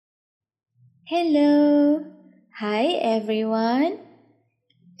Hello, hi everyone.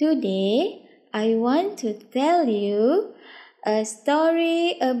 Today I want to tell you a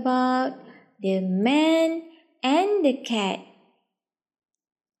story about the man and the cat.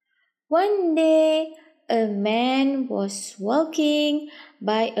 One day, a man was walking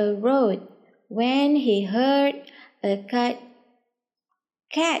by a road when he heard a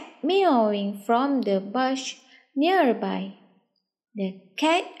cat meowing from the bush nearby. The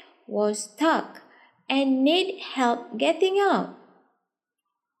cat was stuck and needed help getting out.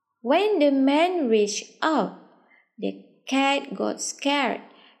 When the man reached out, the cat got scared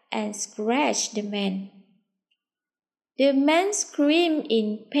and scratched the man. The man screamed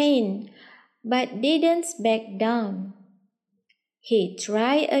in pain but didn't back down. He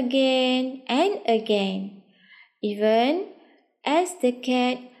tried again and again, even as the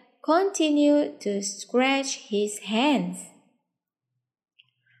cat continued to scratch his hands.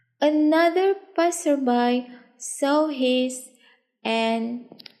 Another passerby saw his and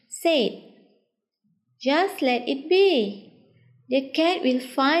said, "Just let it be. The cat will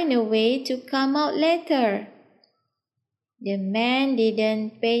find a way to come out later." The man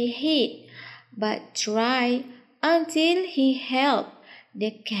didn't pay heed, but tried until he helped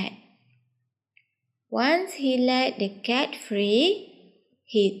the cat. Once he let the cat free,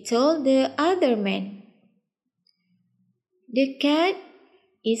 he told the other man, "The cat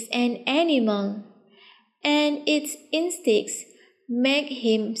is an animal, and its instincts make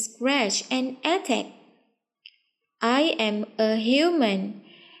him scratch and attack. I am a human,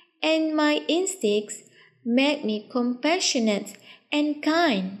 and my instincts make me compassionate and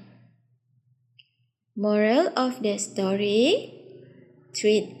kind." Moral of the story: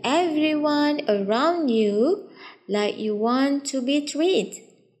 treat everyone around you like you want to be treated.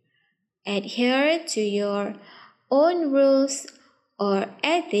 Adhere to your own rules or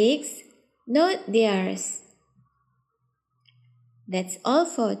ethics, not theirs. That's all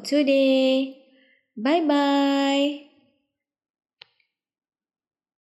for today. Bye-bye.